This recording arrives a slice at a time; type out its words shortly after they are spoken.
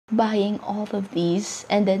buying all of these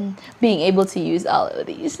and then being able to use all of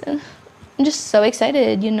these. I'm just so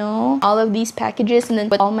excited, you know? All of these packages and then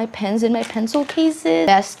put all my pens in my pencil cases.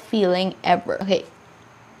 Best feeling ever. Okay.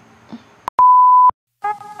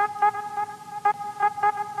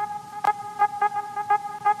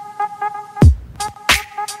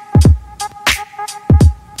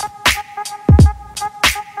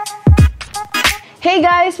 Hey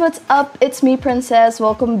guys, what's up? It's me, Princess.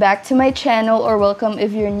 Welcome back to my channel, or welcome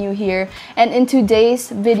if you're new here. And in today's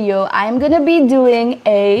video, I'm gonna be doing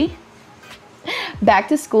a back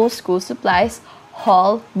to school supplies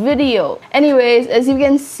haul video. Anyways, as you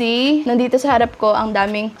can see, nandito sa harap ko ang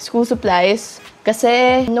daming school supplies.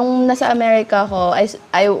 Kasi nung nasa America ko,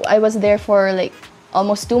 I was there for like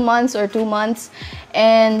almost 2 months or 2 months.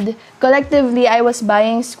 And collectively, I was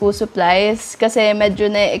buying school supplies kasi medyo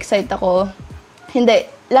na-excite ako. Hindi.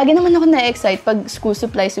 Lagi naman ako na-excite pag school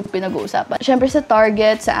supplies yung pinag-uusapan. Siyempre sa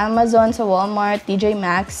Target, sa Amazon, sa Walmart, TJ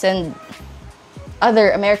Maxx, and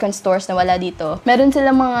other American stores na wala dito. Meron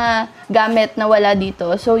silang mga gamit na wala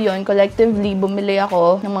dito. So yun, collectively, bumili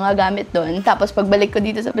ako ng mga gamit doon. Tapos pagbalik ko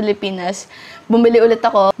dito sa Pilipinas, bumili ulit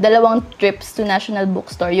ako. 2 trips to National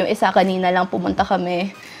Bookstore. Yung isa kanina lang pumunta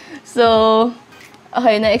kami. So,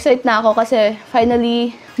 okay, na-excite na ako kasi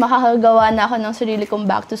finally, makakagawa na ako ng sarili kong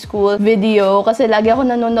back to school video. Kasi lagi ako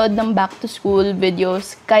nanonood ng back to school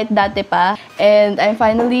videos, kahit dati pa. And I'm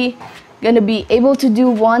finally gonna be able to do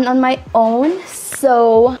one on my own.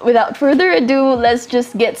 So, without further ado, let's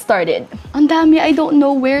just get started. Ang dami, I don't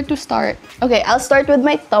know where to start. Okay, I'll start with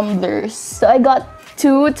my tumblers. So, I got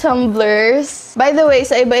 2 tumblers. By the way,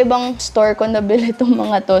 sa iba-ibang store ko nabili itong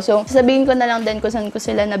mga to. So, sabihin ko na lang din kung saan ko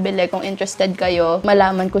sila nabili. Kung interested kayo,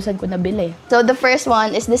 malaman kung saan ko nabili. So, the first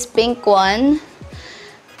one is this pink one.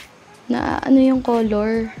 Na, ano yung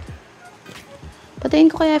color?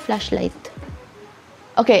 Patayin ko kaya flashlight.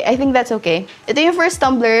 Okay, I think that's okay. Ito yung first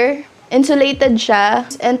tumbler. Insulated siya.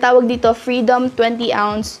 And tawag dito, Freedom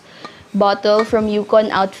 20-ounce bottle from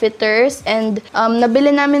Yukon Outfitters. And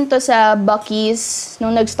nabili namin to sa Buc-ee's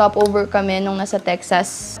nung nag-stopover kami nung nasa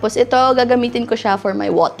Texas. Tapos ito, gagamitin ko siya for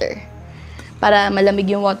my water. Para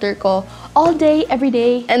malamig yung water ko all day, every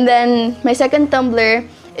day. And then, my second tumbler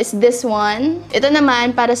is this one. Ito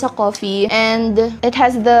naman para sa coffee. And it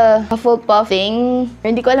has the Hufflepuff thing.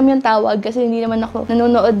 Hindi ko alam yung tawag kasi hindi naman ako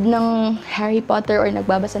nanonood ng Harry Potter or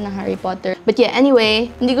nagbabasa ng Harry Potter. But yeah,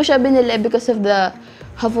 anyway, hindi ko siya binili because of the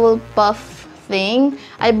Hufflepuff thing.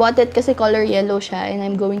 I bought it kasi color yellow siya and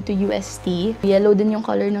I'm going to UST. Yellow din yung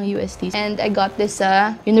color ng UST. And I got this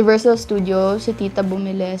sa Universal Studios. Si tita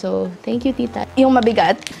bumili. So, thank you, tita. Yung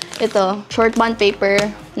mabigat, ito, short bond paper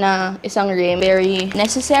na isang rim. Very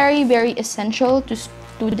necessary, very essential to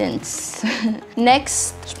students.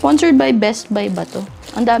 Next, sponsored by Best Buy ba to?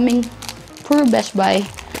 Ang daming puro Best Buy.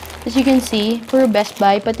 As you can see, puro Best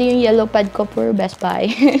Buy. Pati yung yellow pad ko, puro Best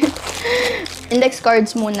Buy. Index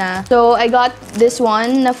cards muna. So, I got this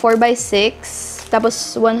one na 4x6.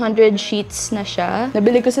 Tapos, 100 sheets na siya.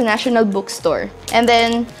 Nabili ko sa National Bookstore. And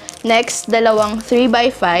then, next, dalawang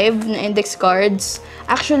 3x5 na index cards.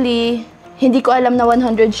 Actually, hindi ko alam na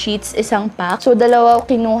 100 sheets isang pack. So, dalawa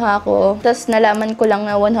kinuha ko. Tapos, nalaman ko lang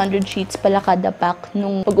na 100 sheets pala kada pack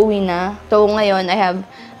nung pag-uwi na. So, ngayon, I have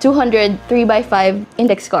 200 3x5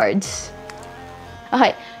 index cards.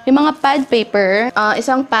 Okay. Yung mga pad paper,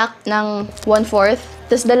 isang pack ng 1/4.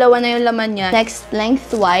 Tapos dalawa na yung laman niya. Next,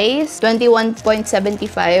 lengthwise,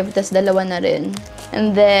 21.75. Tapos dalawa na rin.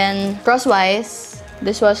 And then, crosswise,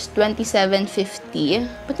 this was 27.50.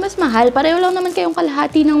 Ba't mas mahal? Pareho lang naman kayong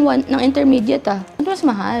kalahati ng intermediate Ba't mas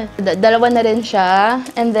mahal? Dalawa na rin siya.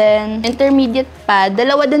 And then, intermediate pad.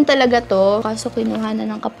 Dalawa din talaga to. Kaso kinuha na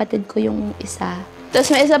ng kapatid ko yung isa. Tapos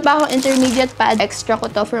may isa pa akong intermediate pad. Extra ko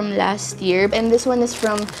to from last year. And this one is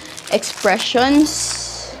from Expressions.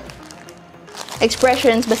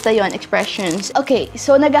 Expressions, basta yon, Expressions. Okay,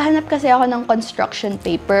 so naghahanap kasi ako ng construction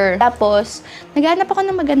paper. Tapos, naghahanap ako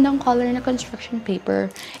ng magandang color na construction paper.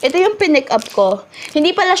 Ito yung pinick up ko.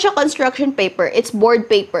 Hindi pala siya construction paper. It's board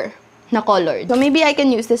paper na colored. So maybe I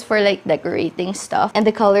can use this for like decorating stuff. And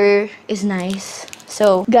the color is nice.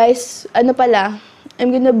 So, guys, ano pala? I'm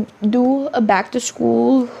gonna do a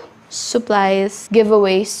back-to-school supplies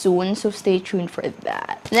giveaway soon, so stay tuned for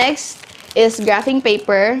that. Next is graphing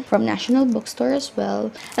paper from National Bookstore as well.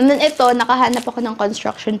 And then ito, nakahanap ako ng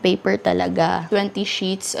construction paper talaga. 20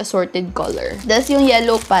 sheets, assorted color. Tapos yung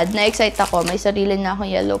yellow pad, na-excite ako. May sarili na akong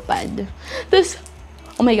yellow pad. Tapos,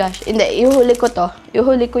 oh my gosh, hindi, ihuli ko to.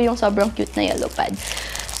 Ihuli ko yung sobrang cute na yellow pad.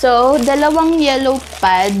 So, dalawang yellow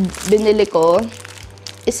pad binili ko.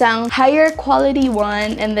 isang higher quality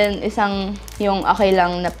one, and then isang yung okay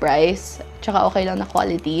lang na price, tsaka okay lang na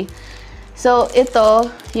quality. So, ito,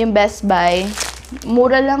 yung Best Buy,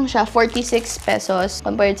 mura lang siya, 46 pesos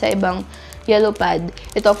compared sa ibang yellow pad.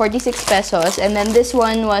 Ito, 46 pesos. And then this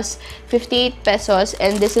one was 58 pesos.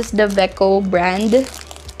 And this is the Veco brand.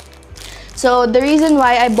 So, the reason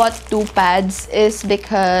why I bought 2 pads is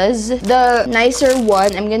because the nicer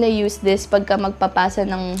one, I'm gonna use this pagka magpapasa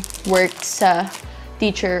ng work sa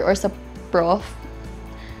teacher or sa prof.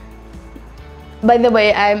 By the way,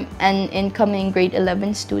 I'm an incoming grade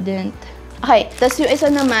 11 student. Okay, tas yung isa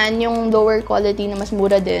naman, yung lower quality na mas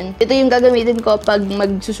mura din. Ito yung gagamitin ko pag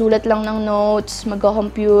magsusulat lang ng notes,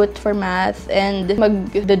 magko-compute for math, and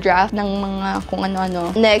mag-draft ng mga kung ano-ano.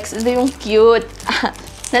 Next, ito yung cute.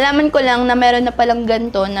 Nalaman ko lang na meron na palang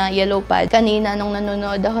ganito na yellow pad kanina nung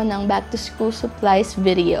nanonood ako ng back to school supplies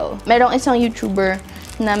video. Merong isang YouTuber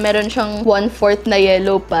na meron siyang 1/4 na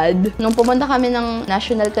yellow pad. Nung pumunta kami ng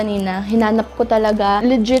National kanina, hinanap ko talaga.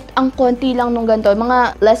 Legit, ang konti lang nung ganito.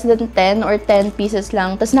 Mga less than 10 or 10 pieces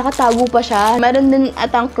lang. Tapos nakatago pa siya. Meron din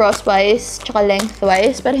atang crosswise, tsaka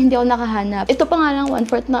lengthwise, pero hindi ako nakahanap. Ito pa nga lang,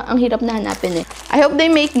 1/4 na ang hirap na hanapin eh. I hope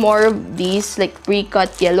they make more of these, like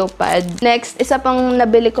pre-cut yellow pad. Next, isa pang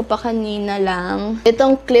nabili ko pa kanina lang.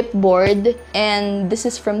 Itong clipboard, and this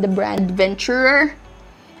is from the brand Venturer.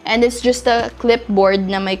 And it's just a clipboard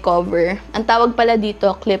na may cover. Ang tawag pala dito,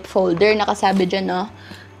 clip folder. Nakasabi dyan, no?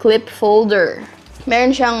 Clip folder. Meron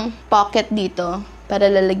siyang pocket dito para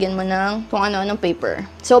lalagyan mo ng kung ano-anong paper.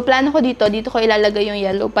 So, plano ko dito ko ilalagay yung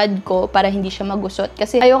yellow pad ko para hindi siya magusot.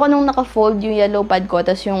 Kasi ayoko nung naka-fold yung yellow pad ko,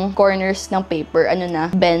 tas yung corners ng paper,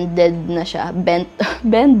 bended na siya.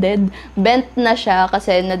 Bent na siya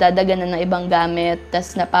kasi nadadaganan ng ibang gamit,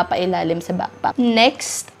 tas napapailalim sa backpack.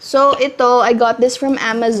 Next, so ito, I got this from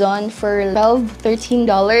Amazon for $13.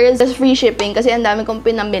 Tas free shipping kasi ang dami kong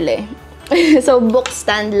pinamili. So, book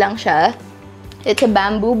stand lang siya. It's a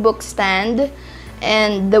bamboo book stand.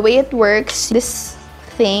 And the way it works, this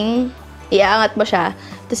thing, iaangat mo siya.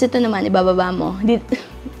 Tapos ito naman, ibababa mo.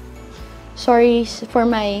 Sorry for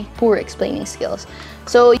my poor explaining skills.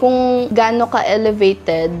 So, kung gaano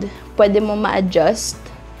ka-elevated, pwede mo ma-adjust.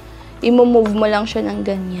 I-move mo lang siya ng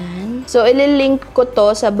ganyan. So, ililink ko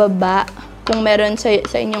to sa baba kung meron sa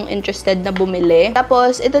inyong interested na bumili.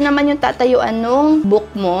 Tapos, ito naman yung tatayuan ng book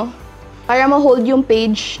mo. Para ma-hold yung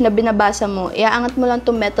page na binabasa mo, iaangat mo lang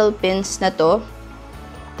itong metal pins na to.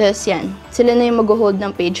 Tapos yan, sila na yung mag-hold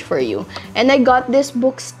ng page for you. And I got this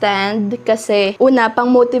book stand kasi una, pang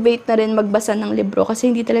motivate na rin magbasa ng libro kasi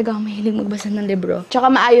hindi talaga ako mahilig magbasa ng libro. Tsaka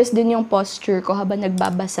maayos din yung posture ko habang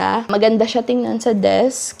nagbabasa. Maganda siya tingnan sa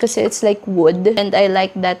desk kasi it's like wood and I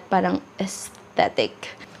like that parang aesthetic.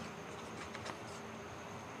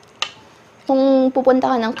 Kung pupunta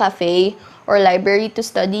ka ng cafe or library to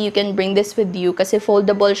study, you can bring this with you kasi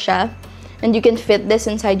foldable siya and you can fit this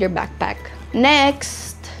inside your backpack.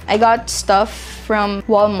 Next, I got stuff from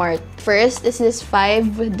Walmart. First is this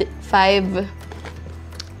 5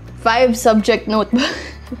 subject notebook.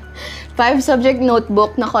 5 subject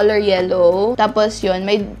notebook na color yellow. Tapos yun,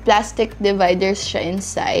 may plastic dividers siya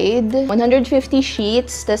inside. 150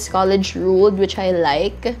 sheets, tas college ruled, which I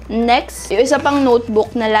like. Next, yung isa pang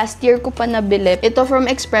notebook na last year ko pa nabili. Ito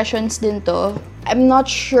from Expressions din to. I'm not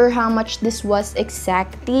sure how much this was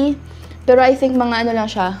exactly. Pero I think mga ano lang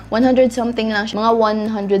siya, 100 something lang siya, mga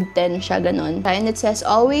 110 siya, ganun. And it says,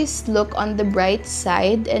 always look on the bright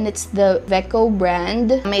side, and it's the Veco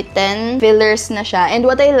brand. May 10 fillers na siya. And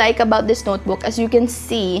what I like about this notebook, as you can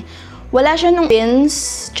see, wala siya nung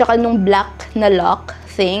pins, tsaka nung black na lock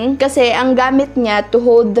thing. Kasi ang gamit niya to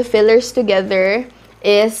hold the fillers together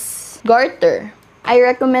is garter. I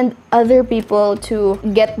recommend other people to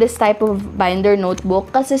get this type of binder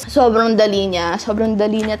notebook kasi sobrang dali niya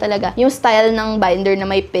talaga. Yung style ng binder na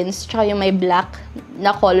may pins tsaka yung may black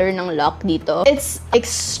na color ng lock dito. It's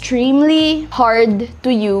extremely hard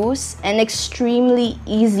to use and extremely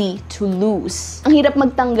easy to lose. Ang hirap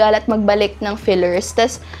magtanggal at magbalik ng fillers.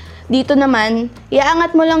 Tas dito naman,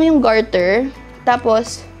 iaangat mo lang yung garter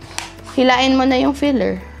tapos hilain mo na yung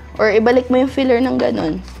filler or ibalik mo yung filler ng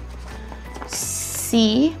ganun.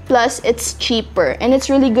 Plus, it's cheaper and it's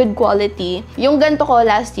really good quality. Yung ganito ko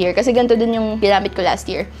last year, kasi ganito din yung ginamit ko last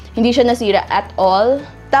year, hindi siya nasira at all.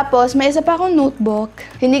 Tapos, may isa pa akong notebook.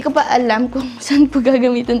 Hindi ko pa alam kung saan ko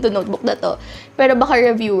gagamitin to notebook na to. Pero baka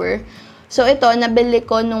reviewer. So, ito, nabili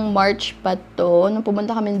ko nung March pa to, nung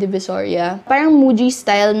pumunta kami ng Divisoria. Parang Muji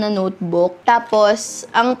style na notebook. Tapos,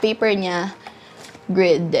 ang paper niya,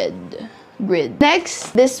 grid.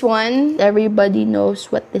 Next, this one, everybody knows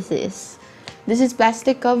what this is. This is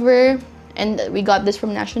plastic cover, And we got this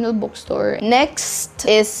from National Bookstore. Next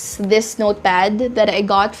is this notepad that I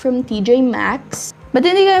got from TJ Maxx. But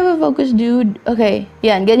hindi ka focus, dude. Okay,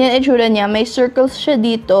 yan. Ganyan itsura niya. May circles siya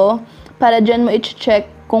dito para dyan mo i-check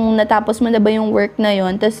kung natapos mo na ba yung work na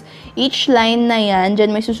yon. Tapos, each line na yan,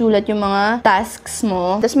 dyan may susulat yung mga tasks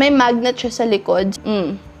mo. Tapos, may magnet siya sa likod.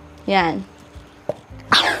 Yan.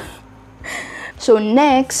 So,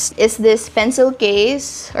 next is this pencil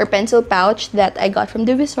case or pencil pouch that I got from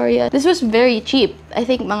Divisoria. This was very cheap. I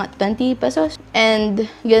think mga 20 pesos. And,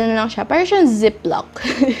 ganun lang siya. Parang siyang ziplock.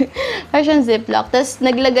 Parang siyang ziplock. Tapos,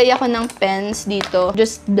 naglagay ako ng pens dito.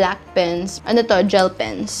 Just black pens. Ano to? Gel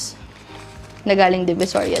pens. Nagaling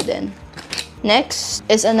Divisoria din. Next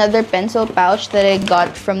is another pencil pouch that I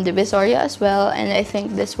got from Divisoria as well. And I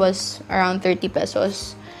think this was around 30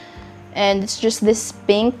 pesos. And it's just this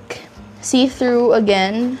pink see-through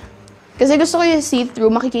again. Kasi gusto ko yung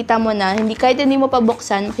see-through, makikita mo na. Kahit hindi mo pa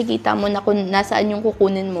buksan, makikita mo na kung nasaan yung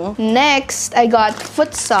kukunin mo. Next, I got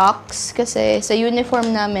foot socks. Kasi sa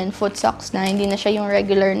uniform namin, foot socks na. Hindi na siya yung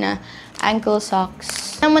regular na ankle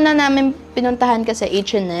socks. Muna namin pinuntahan kasi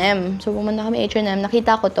H&M. So, pumunta kami H&M.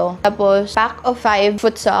 Nakita ko to. Tapos, pack of 5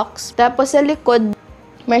 foot socks. Tapos, sa likod,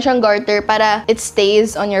 may siyang garter para it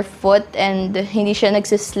stays on your foot and hindi siya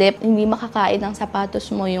nagsislip. Hindi makakain ng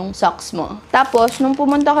sapatos mo yung socks mo. Tapos, nung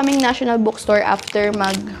pumunta kaming National Bookstore after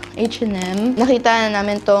mag H&M, nakita na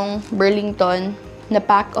namin tong Burlington na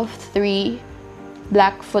pack of 3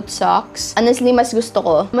 black foot socks. Honestly, mas gusto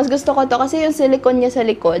ko. Mas gusto ko to kasi yung silicone niya sa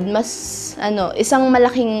likod, mas, isang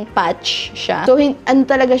malaking patch siya. So,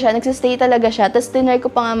 talaga siya, nagsistay talaga siya. Tapos, tinry ko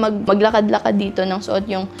pa nga maglakad-lakad dito ng suot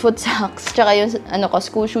yung foot socks. Tsaka yung,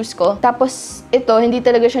 school shoes ko. Tapos, ito, hindi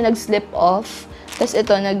talaga siya nag-slip off. Tapos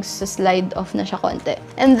ito, nag-slide off na siya konti.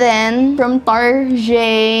 And then, from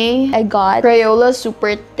Target, I got Crayola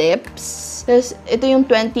Super Tips. Tapos, ito yung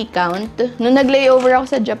 20 count. Nung nag-layover ako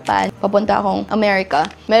sa Japan, papunta akong America,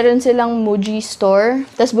 meron silang Muji store.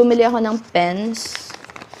 Tapos, bumili ako ng pens.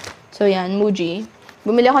 So, yan, Muji.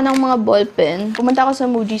 Bumili ako ng mga ball pen. Pumunta ako sa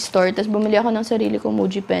Muji store, tapos bumili ako ng sarili kong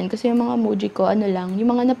Muji pen. Kasi yung mga Muji ko, yung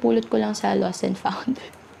mga napulot ko lang sa Lost and Found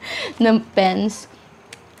ng pens.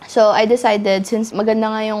 So, I decided, since maganda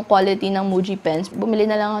nga yung quality ng Muji pens, bumili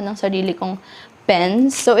na lang ako ng sarili kong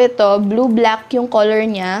pens. So, ito, blue-black yung color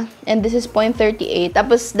niya. And this is 0.38.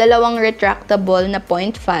 Tapos, dalawang retractable na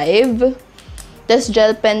 0.5. Tapos,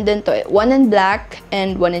 gel pen din to. One in black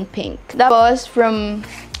and one in pink. Tapos, from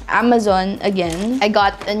Amazon, again, I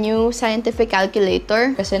got a new scientific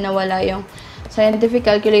calculator. Kasi nawala yung scientific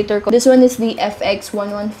calculator ko. This one is the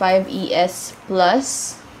FX115ES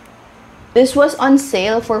Plus. This was on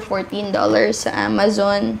sale for $14 sa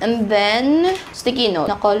Amazon. And then, sticky note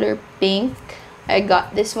na color pink. I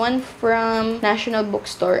got this one from National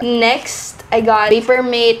Bookstore. Next, I got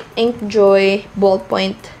Papermate Inkjoy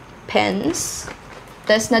ballpoint pens.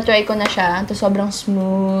 Tapos, na-try ko na siya. Tapos, sobrang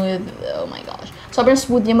smooth. Oh my gosh. Sobrang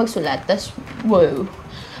smooth niya magsulat. Tapos, wow.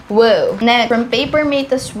 Wow. Next, from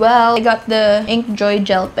Papermate as well, I got the Inkjoy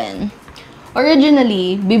gel pen.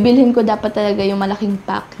 Originally, bibilhin ko dapat talaga yung malaking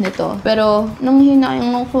pack nito. Pero, nang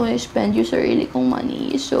hinayang ako spend yung sarili kong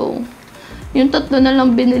money. So, yung 3 na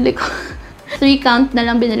lang binili ko. 3 count na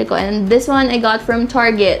lang binili ko. And this one I got from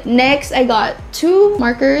Target. Next, I got 2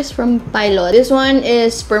 markers from Pilot. This one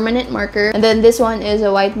is permanent marker. And then this one is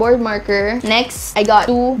a whiteboard marker. Next, I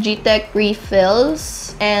got 2 G-Tech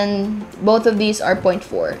refills. And both of these are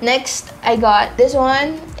 0.4. Next, I got this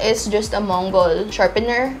one is just a Mongol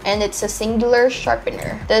sharpener. And it's a singular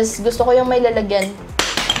sharpener. Tapos gusto ko yung may lalagyan.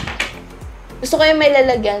 Gusto ko yung may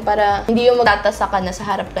lalagyan para hindi yung magtatasa ka na sa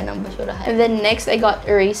harap ka ng basurahan. And then next, I got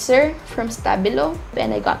eraser from Stabilo.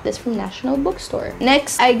 And I got this from National Bookstore.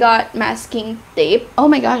 Next, I got masking tape. Oh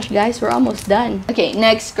my gosh, guys, we're almost done. Okay,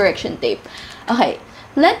 next, correction tape. Okay,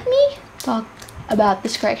 let me talk about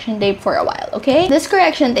this correction tape for a while, okay? This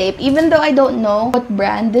correction tape, even though I don't know what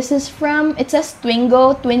brand this is from, it says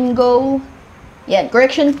Twingo. Yan,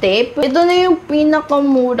 correction tape. Ito na yung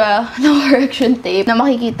pinakamura na correction tape na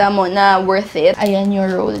makikita mo na worth it. Ayan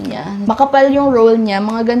yung roll niya. Makapal yung roll niya.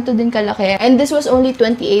 Mga ganito din kalaki. And this was only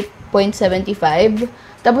 28.75.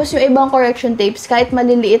 Tapos yung ibang correction tapes, kahit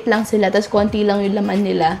maliliit lang sila, tapos konti lang yung laman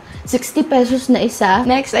nila, 60 pesos na isa.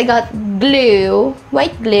 Next, I got glue.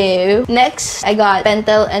 White glue. Next, I got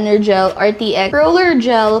Pentel Energel RTX Roller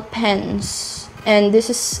Gel Pens. And this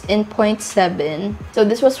is in 0.7. So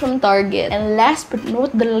this was from Target. And last but not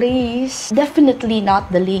the least, definitely not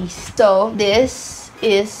the least. So this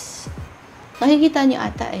is, makikita niyo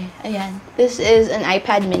ata eh. Ayan. This is an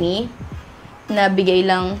iPad mini na bigay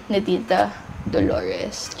lang ni Tita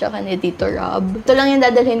Dolores, tsaka ni Tito Rob. Ito lang yung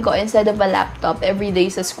dadalhin ko instead of a laptop every day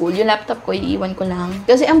sa school. Yung laptop ko, iiwan ko lang.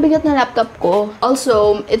 Kasi ang bigat na laptop ko.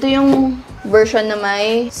 Also, ito yung version na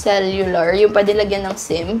may cellular, yung pwede lagyan ng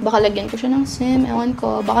SIM. Baka lagyan ko siya ng SIM, ewan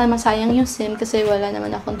ko. Baka masayang yung SIM kasi wala naman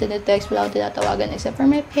akong tinetext, wala akong tinatawagan except for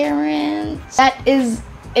my parents. That is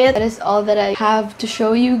it. That is all that I have to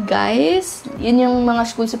show you guys. Yun yung mga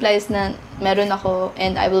school supplies na meron ako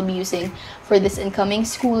and I will be using for this incoming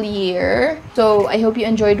school year. So, I hope you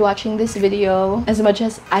enjoyed watching this video as much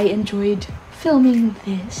as I enjoyed filming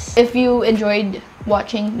this. If you enjoyed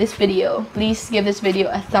watching this video, please give this video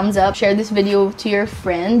a thumbs up, share this video to your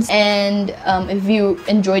friends, and if you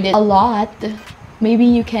enjoyed it a lot, maybe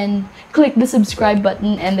you can click the subscribe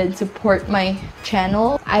button and then support my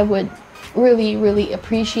channel. I would really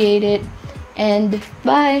appreciate it. And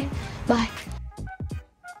bye.